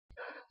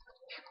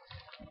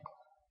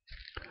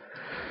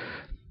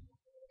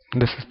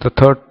This is the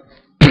third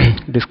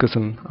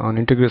discussion on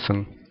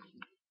integration.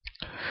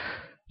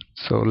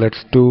 So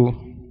let's do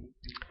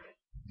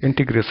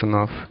integration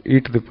of e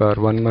to the power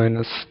 1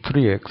 minus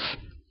 3x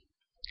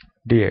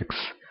dx.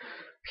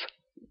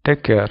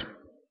 Take care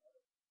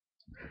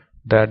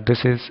that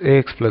this is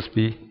ax plus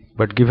b,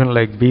 but given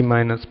like b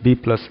minus b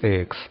plus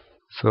ax.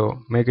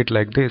 So make it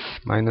like this,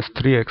 minus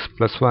 3x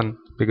plus 1,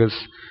 because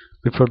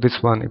before this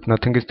one, if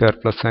nothing is there,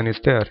 plus sign is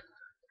there.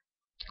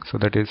 So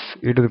that is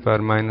e to the power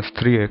minus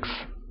 3x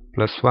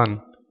plus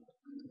 1.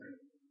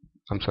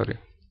 I'm sorry.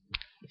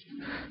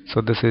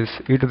 So this is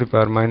e to the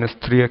power minus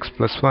 3x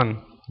plus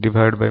 1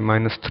 divided by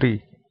minus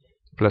 3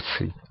 plus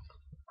c.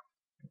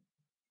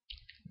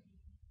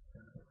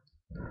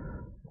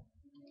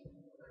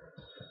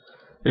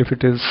 If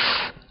it is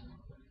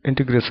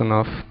integration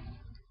of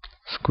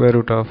square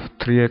root of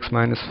 3x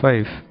minus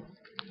 5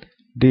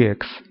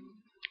 dx,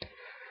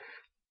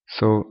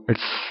 so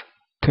it's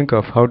think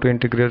of how to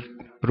integrate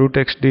root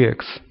x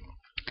dx.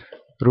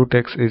 Root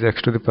x is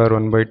x to the power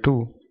 1 by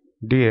 2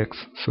 dx,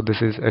 so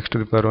this is x to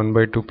the power 1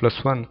 by 2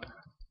 plus 1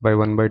 by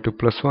 1 by 2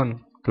 plus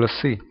 1 plus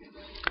c.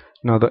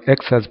 Now the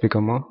x has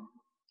become a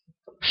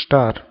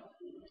star,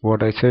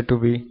 what I say to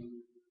be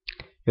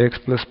x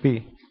plus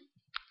b.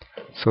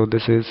 So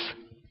this is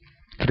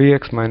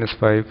 3x minus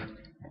 5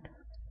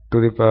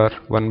 to the power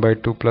 1 by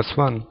 2 plus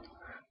 1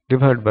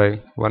 divided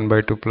by 1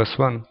 by 2 plus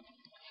 1,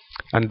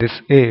 and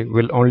this a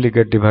will only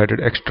get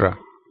divided extra.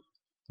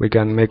 We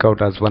can make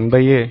out as 1 by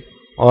a,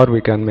 or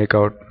we can make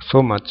out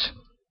so much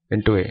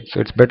into a. So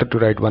it's better to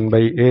write 1 by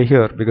a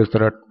here, because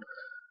there are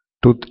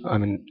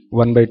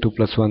 1 by 2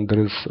 plus 1,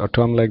 there is a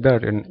term like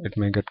that, and it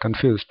may get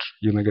confused.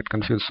 You may get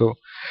confused. So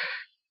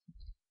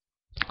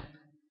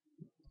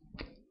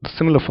the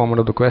similar format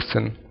of the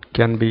question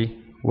can be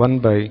 1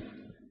 by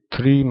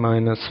 3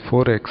 minus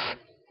 4x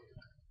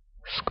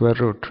square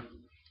root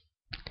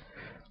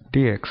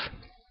dx.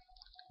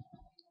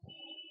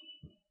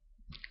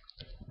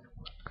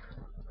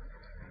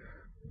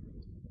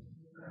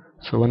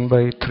 So 1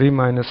 by 3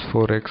 minus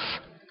 4x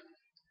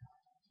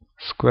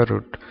square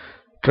root.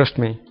 Trust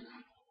me,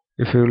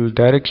 if you will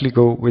directly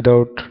go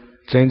without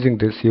changing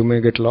this, you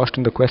may get lost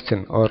in the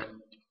question, or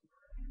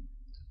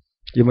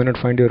you may not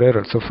find your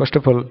error. So first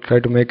of all, try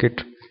to make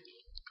it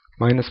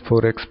minus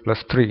 4x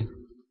plus 3,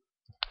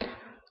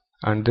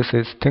 and this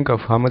is, think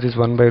of how much is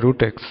 1 by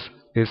root x,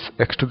 is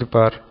x to the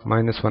power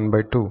minus 1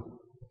 by 2,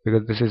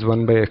 because this is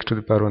 1 by x to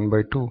the power 1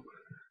 by 2,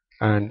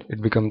 and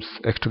it becomes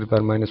x to the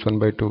power minus 1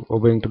 by 2,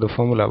 obeying to the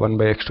formula 1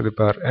 by x to the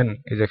power n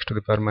is x to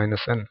the power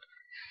minus n.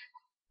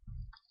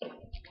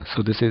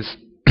 So this is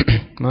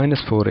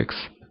minus 4x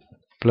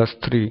plus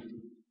 3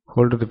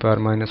 whole to the power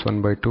minus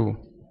 1 by 2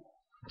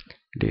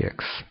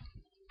 dx.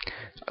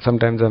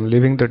 Sometimes I'm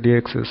leaving the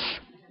dx's,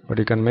 but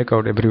you can make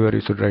out everywhere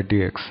you should write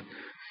dx.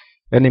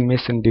 Any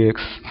miss in dx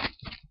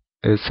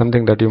is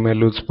something that you may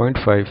lose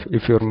 0.5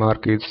 if your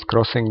mark is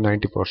crossing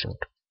 90%.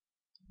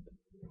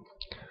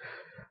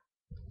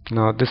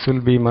 Now this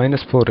will be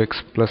minus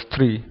 4x plus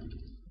 3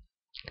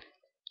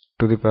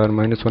 to the power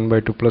minus 1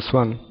 by 2 plus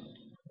 1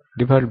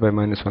 divided by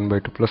minus 1 by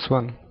 2 plus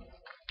 1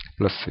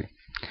 plus c.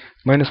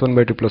 Minus 1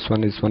 by 2 plus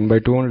 1 is 1 by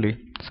 2 only,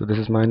 so this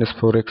is minus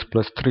 4x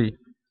plus 3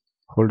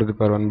 whole to the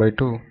power 1 by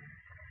 2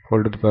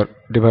 whole to the power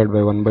divided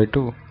by 1 by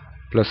 2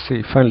 plus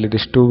c. Finally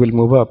this 2 will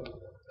move up,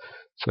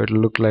 so it will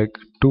look like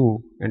 2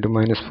 into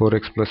minus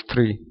 4x plus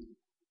 3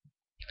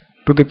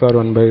 to the power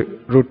 1 by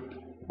root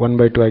 1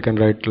 by 2. I can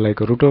write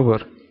like a root over.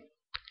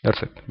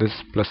 That's it. This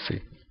is plus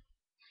c.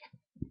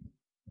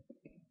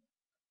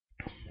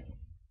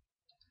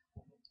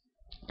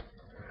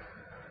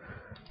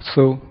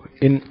 So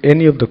in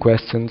any of the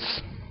questions,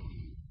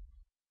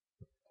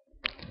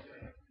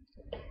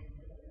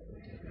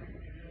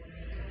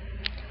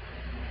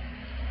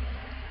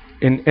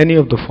 in any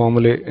of the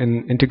formulae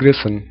in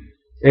integration,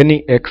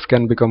 any x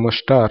can become a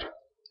star.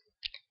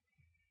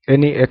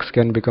 Any x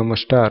can become a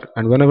star,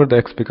 and whenever the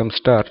x becomes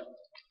star,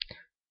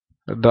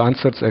 the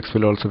answer's x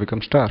will also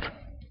become star.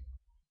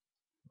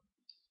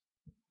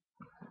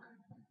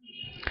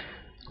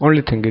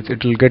 Only thing is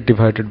it will get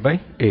divided by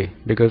a,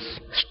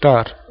 because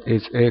star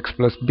is ax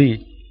plus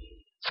b.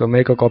 So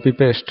make a copy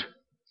paste.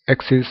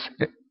 X is,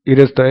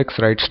 erase the x,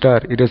 write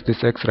star, erase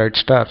this x, write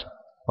star,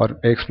 or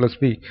ax plus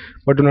b,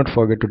 but do not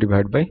forget to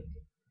divide by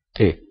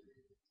a.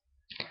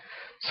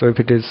 So if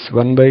it is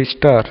 1 by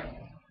star,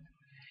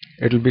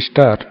 it will be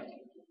star,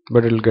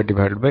 but it will get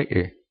divided by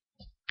a.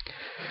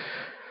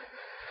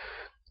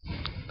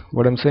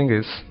 What I'm saying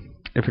is,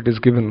 if it is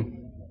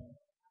given,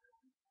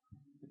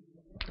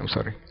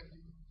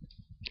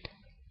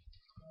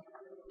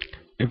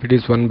 if it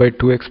is 1 by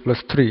 2x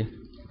plus 3,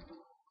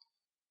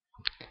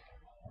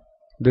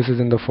 this is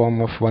in the form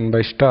of 1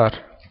 by star,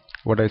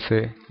 what I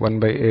say, 1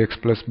 by ax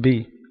plus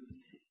b.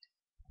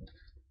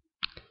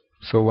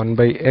 So 1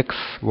 by x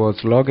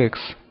was log x,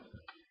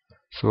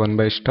 so 1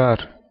 by star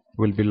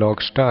will be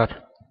log star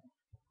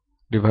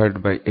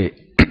divided by a.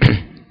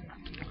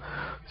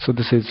 So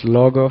this is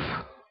log of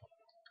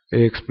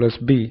ax plus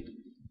b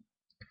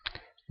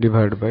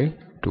divided by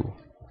 2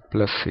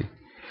 plus c.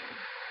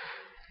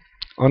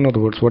 in other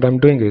words, what I'm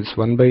doing is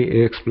 1 by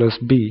ax plus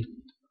b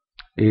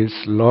is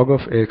log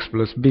of ax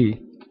plus b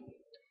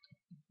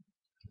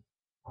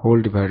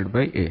whole divided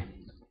by a.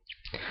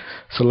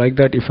 So like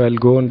that, if I'll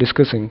go on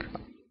discussing,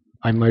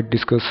 I might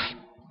discuss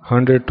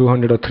 100,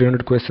 200 or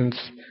 300 questions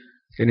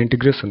in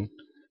integration.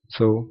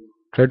 So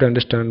try to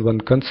understand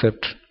one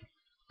concept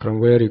from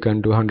where you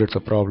can do hundreds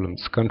of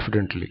problems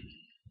confidently.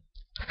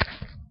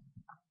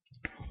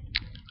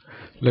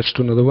 Let's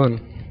do another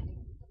one.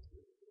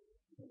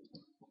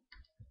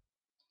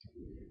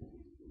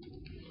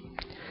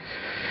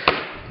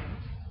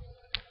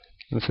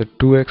 Let's say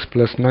 2x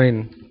plus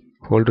 9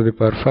 whole to the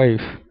power 5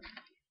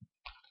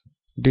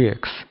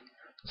 dx.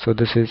 So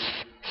this is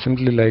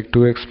simply like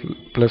 2x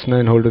plus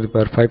 9 whole to the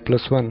power 5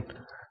 plus 1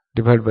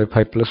 divided by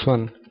 5 plus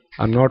 1.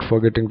 I'm not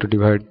forgetting to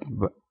divide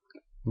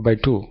by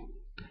 2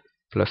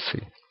 plus c.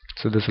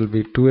 So this will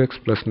be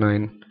 2x plus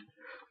 9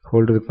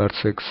 whole to the power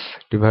 6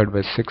 divided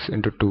by 6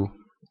 into 2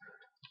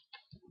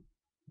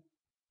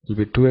 will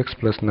be 2x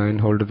plus 9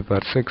 whole to the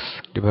power 6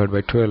 divided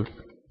by 12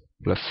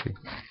 plus c.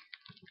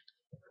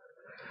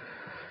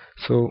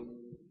 So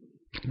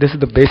this is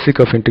the basic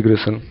of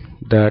integration,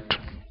 that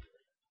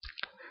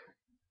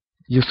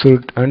you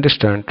should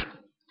understand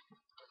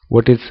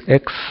what is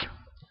x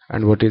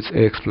and what is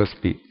ax plus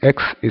b.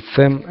 X is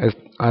same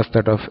as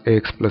that of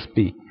ax plus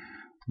b,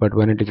 but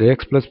when it is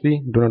ax plus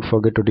b, do not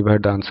forget to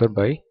divide the answer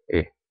by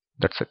a.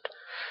 That's it.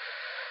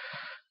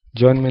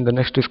 Join me in the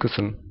next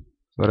discussion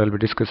where I'll be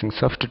discussing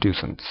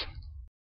substitutions.